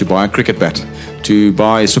to buy a cricket bat, to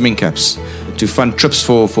buy swimming caps, to fund trips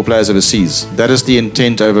for players overseas. That is the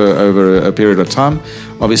intent over a period of time.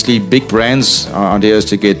 Obviously, big brands, our idea is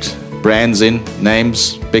to get brands in,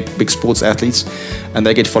 names, big sports athletes, and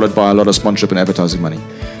they get followed by a lot of sponsorship and advertising money.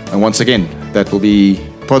 And once again,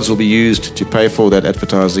 pods will be used to pay for that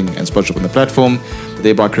advertising and sponsorship on the platform,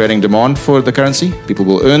 thereby creating demand for the currency. People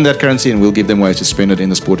will earn that currency and we'll give them ways to spend it in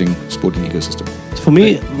the sporting ecosystem. For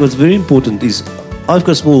me, what's very important is I've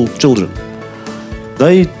got small children.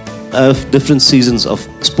 They have different seasons of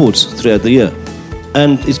sports throughout the year.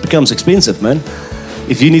 And it becomes expensive, man.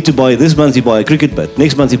 If you need to buy this month, you buy a cricket bat.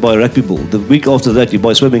 Next month, you buy a rugby ball. The week after that, you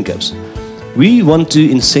buy swimming caps. We want to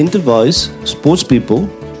incentivize sports people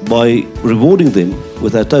by rewarding them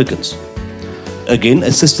with our tokens. Again,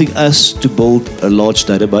 assisting us to build a large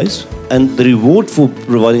database. And the reward for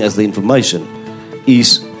providing us the information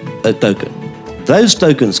is a token. Those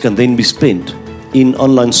tokens can then be spent in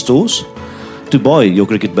online stores to buy your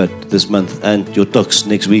cricket bat this month and your tux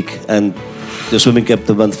next week and the swimming cap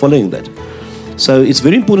the month following that. So it's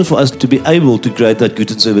very important for us to be able to create that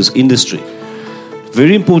goods and service industry.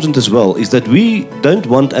 Very important as well is that we don't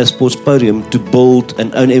want as Sports Podium to build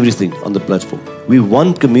and own everything on the platform. We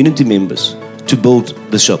want community members to build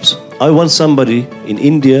the shops. I want somebody in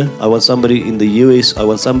India, I want somebody in the US, I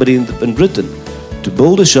want somebody in Britain to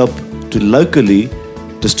build a shop to locally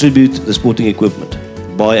distribute the sporting equipment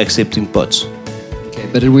by accepting pods. Okay,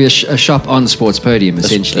 but we're a shop on Sports Podium,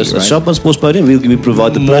 essentially, a right? shop on Sports Podium, we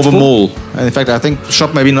provide the More of a platform. mall. And in fact, I think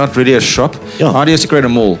shop maybe not really a shop. Yeah. Idea is to create a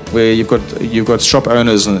mall where you've got shop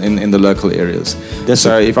owners in the local areas. That's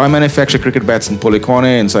so if I manufacture cricket bats in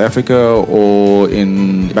Polokwane in South Africa or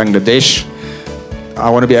in Bangladesh, I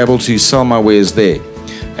want to be able to sell my wares there.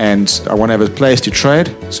 And I want to have a place to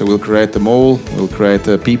trade. So we'll create the mall. We'll create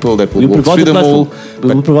the people that will walk through the mall.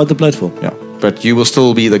 We will provide the platform. Yeah. But you will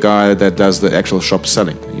still be the guy that does the actual shop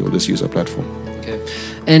selling. You will just use our platform. Okay.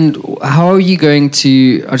 And how are you going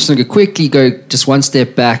to, I'm just going to quickly go just one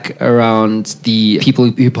step back around the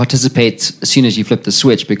people who participate as soon as you flip the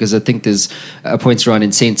switch, because I think there's points around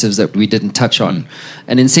incentives that we didn't touch on.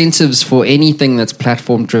 And incentives for anything that's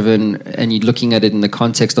platform driven and you're looking at it in the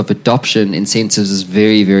context of adoption, incentives is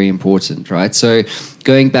very, very important, right? So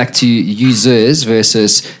going back to users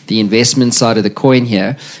versus the investment side of the coin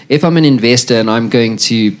here, if I'm an investor and I'm going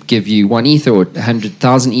to give you 1 ether or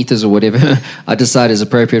 100,000 ethers or whatever I decide is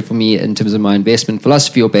appropriate for me in terms of my investment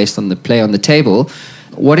philosophy or based on the play on the table,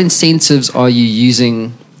 what incentives are you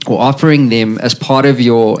using or offering them as part of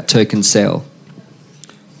your token sale?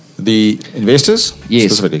 The investors?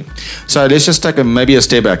 Yes. Specifically. So let's just take maybe a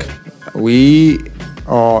step back. We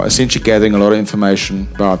are essentially gathering a lot of information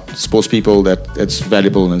about sports people that's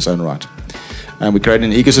valuable in its own right. And we create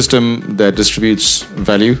an ecosystem that distributes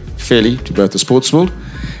value fairly to both the sports world,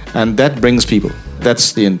 and that brings people.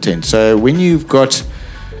 That's the intent. So when you've got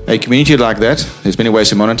a community like that, there's many ways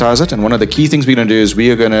to monetize it, and one of the key things we're going to do is we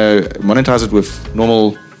are going to monetize it with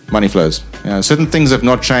normal money flows. Certain things have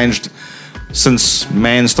not changed since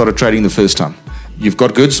man started trading the first time. You've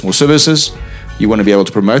got goods or services, you want to be able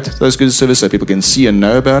to promote those goods and services so people can see and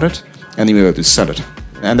know about it, and then we're able to sell it.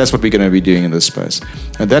 And that's what we're going to be doing in this space.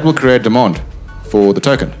 And that will create demand for the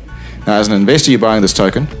token. Now, as an investor, you're buying this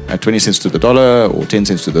token at 20 cents to the dollar or 10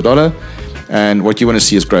 cents to the dollar, and what you want to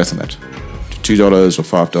see is growth in that, to $2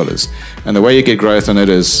 or $5. And the way you get growth in it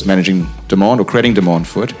is managing demand or creating demand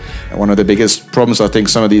for it. And one of the biggest problems I think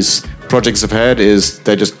some of these projects have had is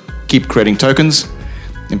they just keep creating tokens,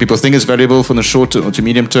 and people think it's valuable from the short to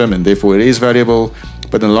medium term, and therefore it is valuable.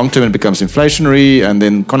 But in the long term, it becomes inflationary, and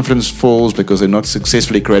then confidence falls because they're not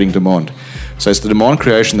successfully creating demand. So it's the demand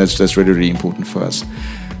creation that's really, really important for us.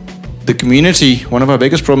 The community, one of our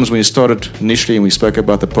biggest problems when we started initially, and we spoke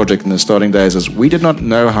about the project in the starting days, is we did not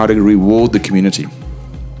know how to reward the community.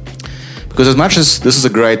 Because as much as this is a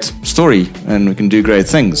great story and we can do great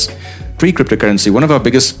things, pre-cryptocurrency, one of our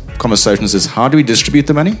biggest conversations is how do we distribute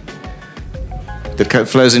the money that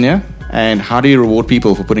flows in here, and how do you reward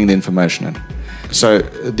people for putting the information in? So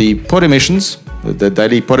the pod emissions, the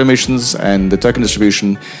daily pod emissions and the token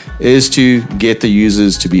distribution is to get the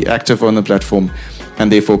users to be active on the platform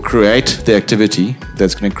and therefore create the activity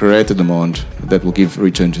that's going to create the demand that will give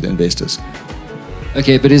return to the investors.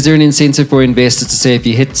 Okay, but is there an incentive for investors to say if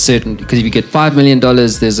you hit certain, because if you get $5 million,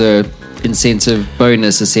 there's a incentive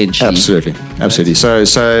bonus essentially? Absolutely.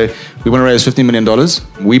 So we want to raise $15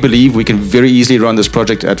 million. We believe we can very easily run this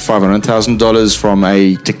project at $500,000 from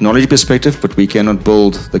a technology perspective, but we cannot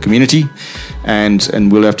build the community,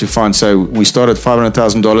 and we'll have to find. So we started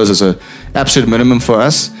 $500,000 as an absolute minimum for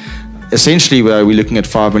us. Essentially, we're looking at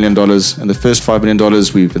 $5 million, and the first $5 million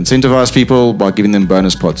we've incentivized people by giving them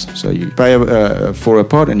bonus pods. So you pay for a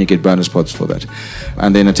pod and you get bonus pods for that.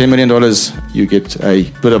 And then at $10 million, you get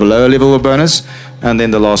a bit of a lower level of bonus, and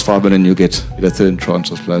then the last $5 million, you get a third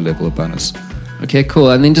tranche of low level of bonus. Okay,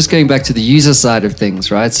 cool. And then just going back to the user side of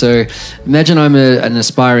things, right? So imagine I'm an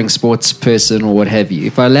aspiring sports person or what have you.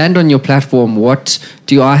 If I land on your platform, what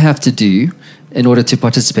do I have to do in order to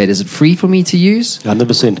participate? Is it free for me to use?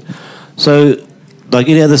 100%. So, like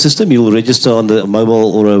any other system, you'll register on the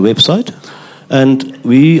mobile or a website, and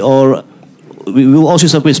we will ask you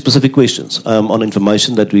some specific questions on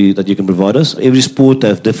information that you can provide us. Every sport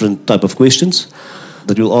have different type of questions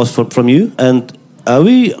that we'll ask from you. And are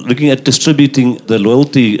we looking at distributing the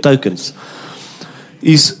loyalty tokens?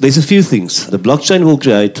 There's a few things. The blockchain will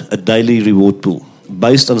create a daily reward pool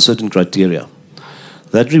based on certain criteria.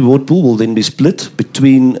 That reward pool will then be split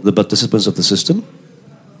between the participants of the system.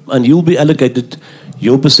 and you'll be allocated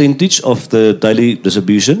your percentage of the daily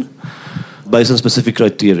distribution based on specific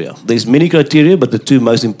criteria. There's many criteria, but the two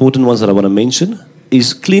most important ones that I want to mention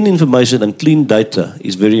is clean information and clean data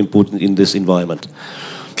is very important in this environment.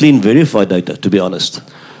 Clean verified data, to be honest.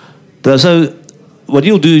 So what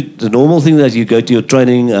you'll do, the normal thing that you go to your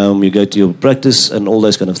training, you go to your practice and all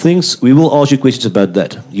those kind of things, we will ask you questions about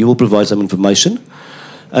that. You will provide some information,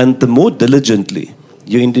 and the more diligently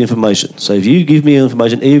you enter information. So if you give me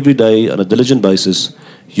information every day on a diligent basis,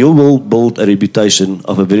 you will build a reputation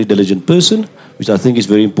of a very diligent person, which I think is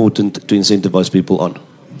very important to incentivize people on.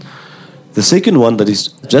 The second one that is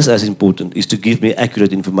just as important is to give me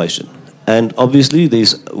accurate information. And obviously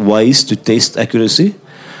there's ways to test accuracy,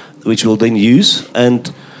 which we'll then use. And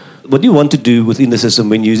what you want to do within the system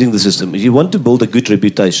when using the system is you want to build a good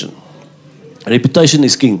reputation. Reputation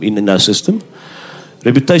is king in our system.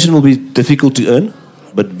 Reputation will be difficult to earn,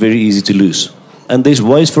 but very easy to lose. And there's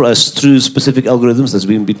ways for us through specific algorithms that's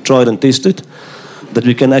been tried and tested that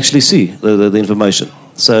we can actually see the information.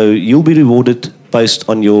 So you'll be rewarded based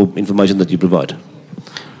on your information that you provide.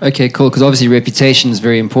 Okay, cool. Because obviously reputation is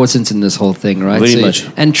very important in this whole thing, right? Very much.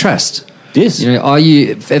 And trust. Yes. You know, are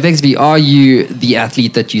you the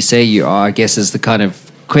athlete that you say you are? I guess is the kind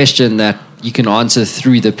of question that you can answer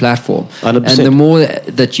through the platform. 100%. And the more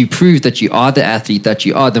that you prove that you are the athlete that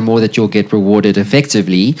you are, the more that you'll get rewarded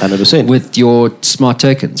effectively 100%. with your smart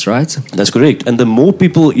tokens, right? That's correct. And the more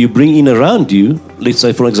people you bring in around you, let's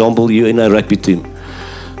say, for example, you're in a rugby team,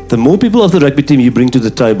 the more people of the rugby team you bring to the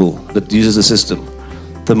table that uses the system,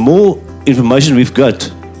 the more information we've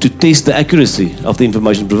got to test the accuracy of the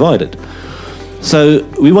information provided. So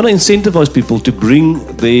we want to incentivize people to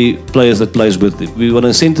bring the players that plays with them. We want to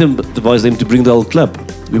incentivize them to bring the whole club.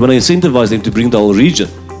 We want to incentivize them to bring the whole region.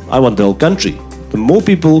 I want the whole country. The more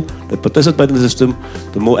people that participate in the system,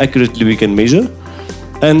 the more accurately we can measure,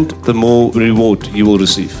 and the more reward you will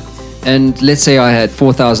receive. And let's say I had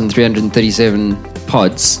 4,337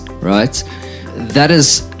 pods, right? That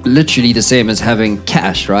is literally the same as having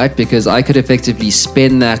cash, right? Because I could effectively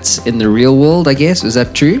spend that in the real world, I guess. Is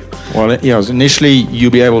that true? Well, yeah, initially you'll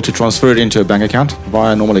be able to transfer it into a bank account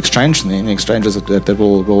via normal exchange, and then exchanges that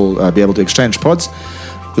will be able to exchange pods.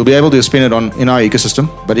 You'll be able to spend it in our ecosystem.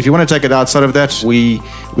 But if you want to take it outside of that, we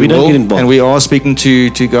don't will, get involved. and we are speaking to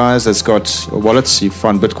guys that's got wallets. You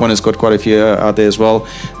find Bitcoin has got quite a few out there as well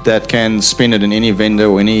that can spend it in any vendor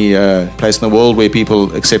or any place in the world where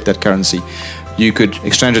people accept that currency. You could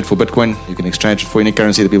exchange it for Bitcoin, you can exchange it for any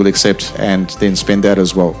currency that people accept, and then spend that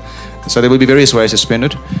as well. So there will be various ways to spend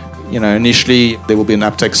it. You know, initially there will be an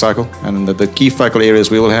uptake cycle, and the key focal areas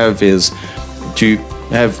we will have is to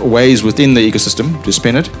have ways within the ecosystem to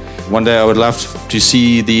spend it. One day I would love to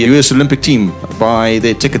see the US Olympic team buy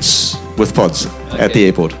their tickets with pods at the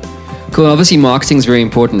airport. Cool. Obviously, marketing is very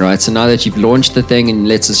important, right? So now that you've launched the thing, and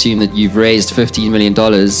let's assume that you've raised $15 million,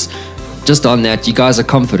 just on that, you guys are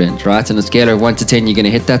confident, right? On a scale of 1 to 10, you're going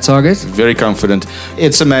to hit that target? Very confident.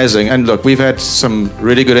 It's amazing. And look, we've had some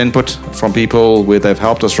really good input from people where they've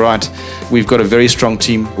helped us write. We've got a very strong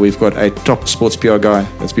team. We've got a top sports PR guy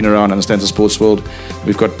that's been around, understands the sports world.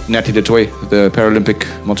 We've got Natalie Du Toit, the Paralympic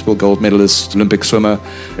multiple gold medalist, Olympic swimmer,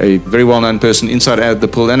 a very well-known person inside the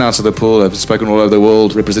pool and outside the pool. I've spoken all over the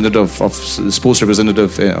world, representative of sports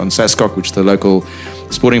representative on SASCOC, which is the local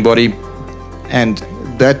sporting body. And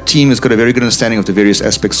that team has got a very good understanding of the various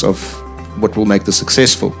aspects of what will make this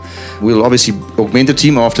successful. We'll obviously augment the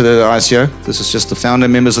team after the ICO. This is just the founder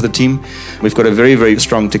members of the team. We've got a very, very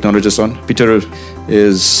strong technologist on. Peter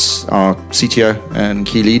is our CTO and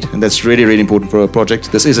key lead, and that's really, really important for our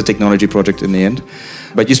project. This is a technology project in the end.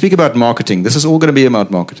 But you speak about marketing. This is all going to be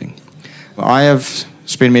about marketing. I have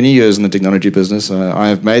spent many years in the technology business. I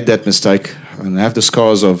have made that mistake, and I have the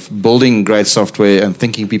scars of building great software and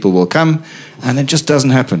thinking people will come, and it just doesn't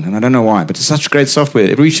happen, and I don't know why, but it's such great software.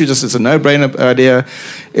 It's a no-brainer idea.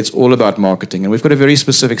 It's all about marketing, and we've got a very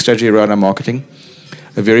specific strategy around our marketing.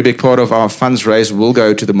 A very big part of our funds raised will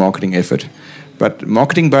go to the marketing effort. But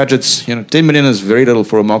marketing budgets, 10 million is very little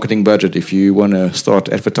for a marketing budget if you want to start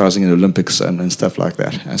advertising in the Olympics and stuff like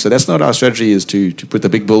that. And so that's not our strategy, is to put the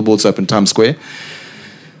big billboards up in Times Square.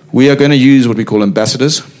 We are going to use what we call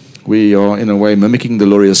ambassadors. We are, in a way, mimicking the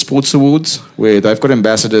Laureus Sports Awards, where they've got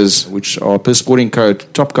ambassadors, which are, per sporting code,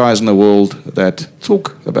 top guys in the world that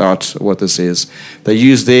talk about what this is. They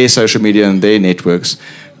use their social media and their networks.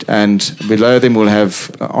 And below them we'll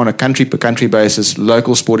have, on a country-per-country basis,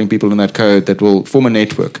 local sporting people in that code that will form a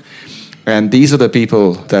network. And these are the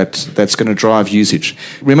people that's going to drive usage.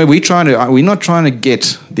 Remember, we're not trying to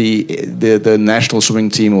get the national swimming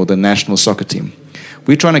team or the national soccer team.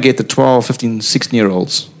 We're trying to get the 12, 15,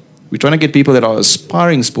 16-year-olds We're trying to get people that are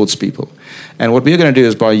aspiring sports people. And what we're going to do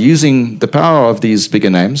is by using the power of these bigger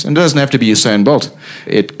names, and it doesn't have to be Usain Bolt.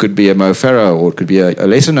 It could be a Mo Farah, or it could be a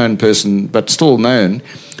lesser-known person, but still known.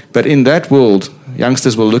 But in that world,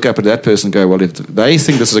 youngsters will look up at that person and go, well, if they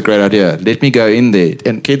think this is a great idea, let me go in there.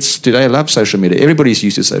 And kids today love social media. Everybody's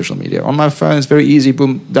used to social media. On my phone, it's very easy,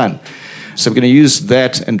 boom, done. So we're going to use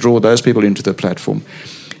that and draw those people into the platform.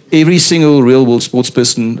 Every single real-world sports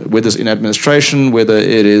person, whether it's in administration, whether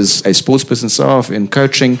it is a sports person staff, in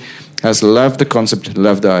coaching, has loved the concept,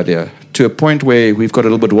 loved the idea, to a point where we've got a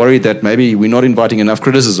little bit worried that maybe we're not inviting enough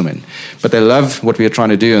criticism in. But they love what we are trying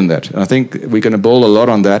to do in that. And I think we're going to build a lot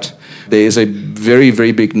on that. There is a very,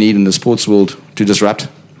 very big need in the sports world to disrupt.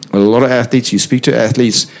 A lot of athletes, you speak to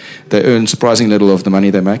athletes, they earn surprising little of the money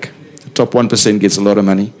they make. The top 1% gets a lot of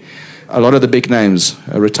money. A lot of the big names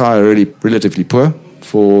retire really relatively poor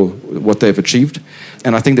for what they've achieved.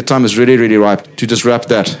 And I think the time is really, really ripe to disrupt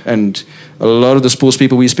that. And a lot of the sports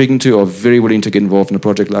people we're speaking to are very willing to get involved in a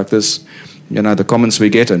project like this. You know, the comments we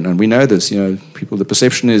get, and we know this, you know, people, the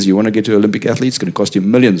perception is you want to get to Olympic athletes, it's going to cost you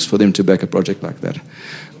millions for them to back a project like that.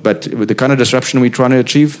 But with the kind of disruption we're trying to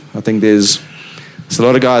achieve, I think there's a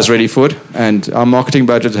lot of guys ready for it. And our marketing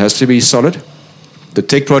budget has to be solid. The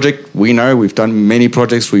tech project, we know, we've done many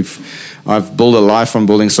projects. I've built a life from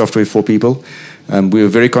building software for people. We are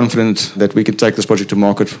very confident that we can take this project to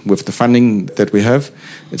market with the funding that we have.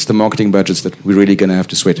 It's the marketing budgets that we're really going to have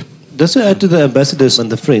to sweat. Just to add to the ambassadors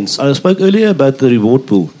and the friends, I spoke earlier about the reward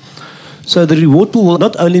pool. So the reward pool will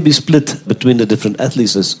not only be split between the different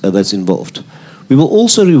athletes that's involved. We will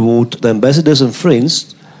also reward the ambassadors and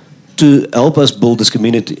friends to help us build this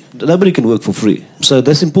community. Nobody can work for free. So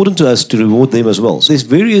that's important to us to reward them as well. So there's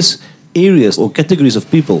various areas or categories of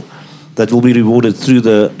people that will be rewarded through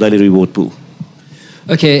the daily reward pool.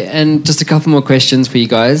 Okay, and just a couple more questions for you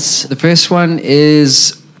guys. The first one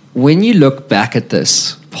is, when you look back at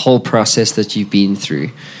this whole process that you've been through,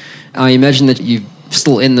 I imagine that you're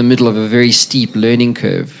still in the middle of a very steep learning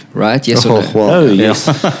curve, right? Yes or no? Wow. Oh, yes.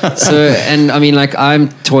 So, and I mean, like, I'm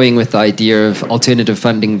toying with the idea of alternative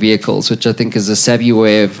funding vehicles, which I think is a savvy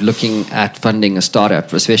way of looking at funding a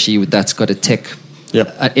startup, especially that's got a tech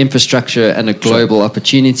infrastructure and a global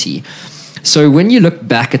opportunity. So when you look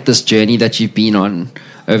back at this journey that you've been on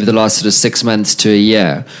over the last sort of 6 months to a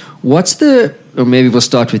year, or maybe we'll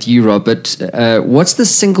start with you, Robert, what's the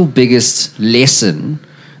single biggest lesson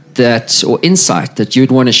or insight that you'd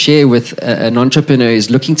want to share with an entrepreneur who's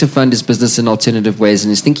looking to fund his business in alternative ways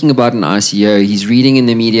and is thinking about an ICO, he's reading in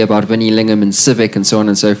the media about Vinnie Lingham and Civic and so on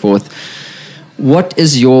and so forth. What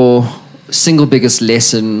is your single biggest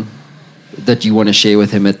lesson that you want to share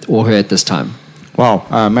with him or her at this time?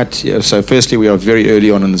 Wow, Matt, so firstly, we are very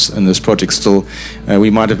early on in this project still. We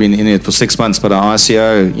might have been in it for 6 months, but our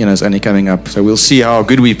ICO, is only coming up. So we'll see how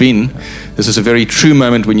good we've been. This is a very true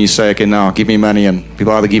moment when you say, okay, now give me money, and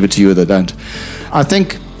people either give it to you or they don't. I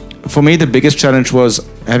think for me, the biggest challenge was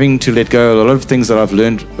having to let go a lot of things that I've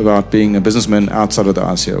learned about being a businessman outside of the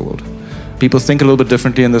ICO world. People think a little bit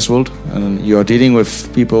differently in this world, and you are dealing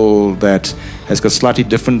with people that has got slightly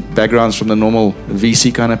different backgrounds from the normal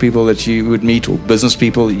VC kind of people that you would meet, or business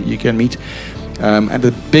people you can meet. And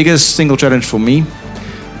the biggest single challenge for me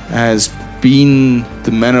has been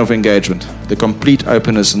the manner of engagement, the complete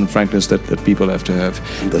openness and frankness that people have to have.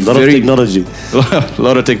 A lot of technology. A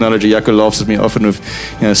lot of technology. Jaco laughs at me often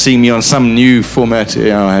with seeing me on some new format.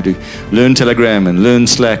 I had to learn Telegram and learn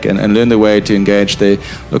Slack and learn the way to engage there.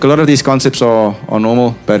 Look, a lot of these concepts are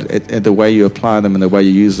normal, but the way you apply them and the way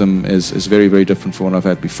you use them is very, very different from what I've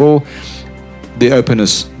had before. The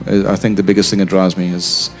openness, I think the biggest thing that drives me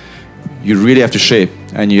is you really have to share,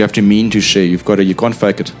 and you have to mean to share. You can't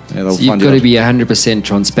fake it. So you've got to be 100%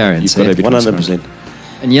 transparent. You've got to be 100%.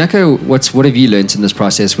 And Jaco, what have you learned in this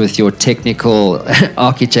process with your technical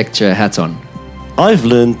architecture hat on? I've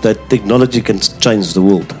learned that technology can change the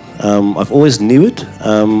world. I've always knew it.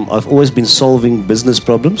 I've always been solving business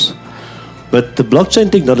problems. But the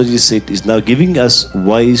blockchain technology set is now giving us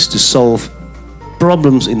ways to solve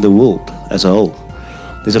problems in the world as a whole.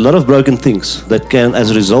 There's a lot of broken things that can,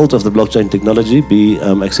 as a result of the blockchain technology, be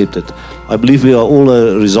accepted. I believe we are all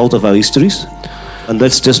a result of our histories, and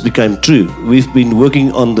that's just become true. We've been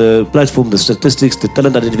working on the platform, the statistics, the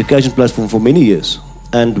talent identification platform for many years.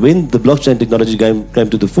 And when the blockchain technology came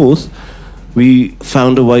to the fore, we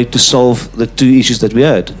found a way to solve the two issues that we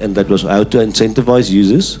had, and that was how to incentivize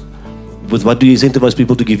users. With what do you incentivize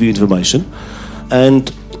people to give you information?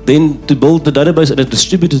 And then to build the database in a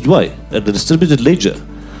distributed way, at the distributed ledger.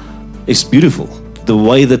 It's beautiful. The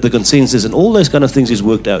way that the consensus and all those kind of things is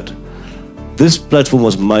worked out. This platform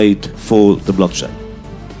was made for the blockchain.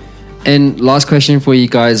 And last question for you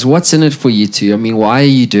guys. What's in it for you two? I mean, why are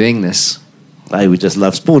you doing this? Hey, we just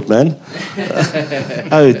love sport, man.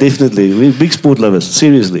 Oh, definitely. We're big sport lovers,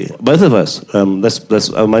 seriously. Both of us. That's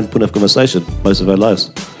our main point of conversation most of our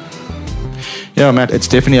lives. Yeah, Matt, it's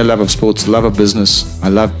definitely a love of sports, love of business. I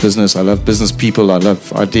love business people, I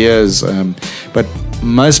love ideas. But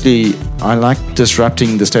mostly, I like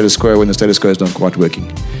disrupting the status quo when the status quo is not quite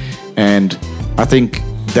working. And I think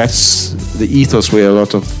that's the ethos where a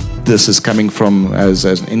lot of this is coming from as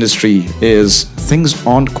an industry, is things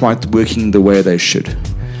aren't quite working the way they should.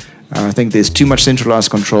 I think there's too much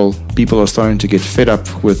centralized control. People are starting to get fed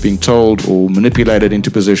up with being told or manipulated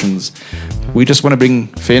into positions. We just want to bring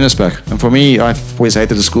fairness back. And for me, I've always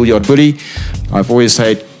hated the schoolyard bully. I've always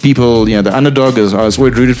hated people, the underdog, I was always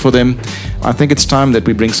rooted for them. I think it's time that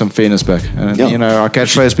we bring some fairness back. And, our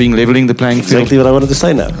catchphrase being leveling the playing field. Exactly what I wanted to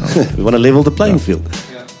say now. We want to level the playing field.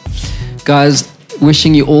 Guys,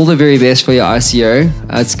 wishing you all the very best for your ICO.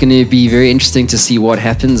 It's going to be very interesting to see what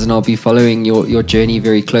happens, and I'll be following your journey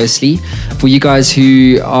very closely. For you guys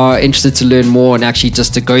who are interested to learn more and actually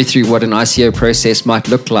just to go through what an ICO process might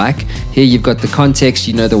look like, here you've got the context,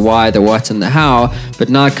 the why, the what, and the how, but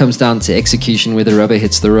now it comes down to execution where the rubber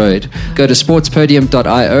hits the road. Go to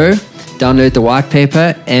sportspodium.io, download the white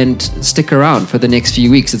paper, and stick around for the next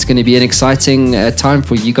few weeks. It's going to be an exciting time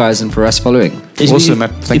for you guys and for us following. Awesome, Matt.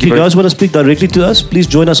 Thank you. If you guys want to speak directly to us, please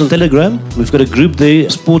join us on Telegram. We've got a group there,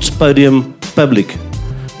 Sports Podium Public.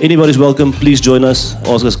 Anybody's welcome. Please join us.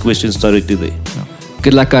 Ask us questions directly there.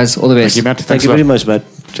 Good luck, guys. All the best. Thank you, Matt. Thank you very much, Matt.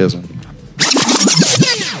 Cheers, man.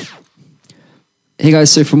 Hey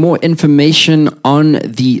guys, so for more information on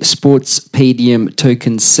the Sports Podium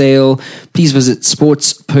token sale, please visit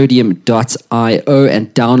sportspodium.io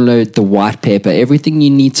and download the white paper. Everything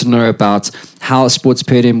you need to know about how Sports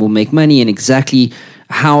Podium will make money and exactly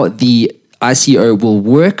how the ICO will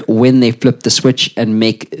work when they flip the switch and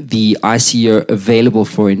make the ICO available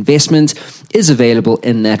for investment is available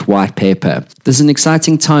in that white paper. This is an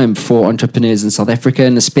exciting time for entrepreneurs in South Africa,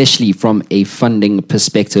 and especially from a funding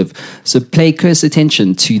perspective. So pay close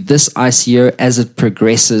attention to this ICO as it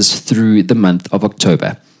progresses through the month of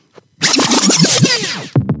October.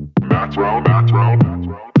 Matt Brown.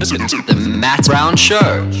 Listen to the Matt Brown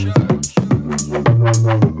Show.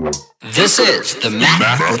 This is the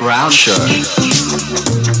Matt Brown Show.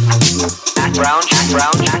 Matt Brown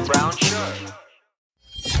Show.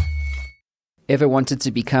 Ever wanted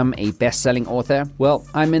to become a best-selling author? Well,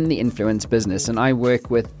 I'm in the influence business, and I work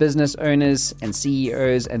with business owners and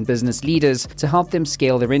CEOs and business leaders to help them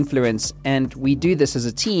scale their influence. And we do this as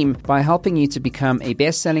a team by helping you to become a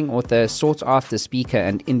best-selling author, sought-after speaker,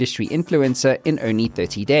 and industry influencer in only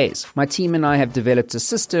 30 days. My team and I have developed a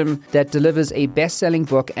system that delivers a best-selling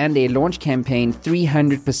book and a launch campaign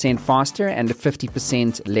 300% faster and at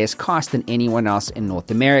 50% less cost than anyone else in North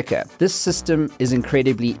America. This system is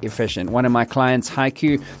incredibly efficient. One of my clients,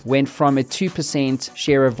 Haiku, went from a 2%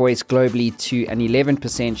 share of voice globally to an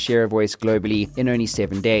 11% share of voice globally in only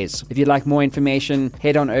 7 days. If you'd like more information,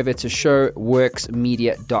 head on over to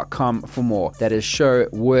showworksmedia.com for more. That is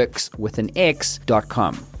showworks with an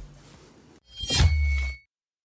X.com.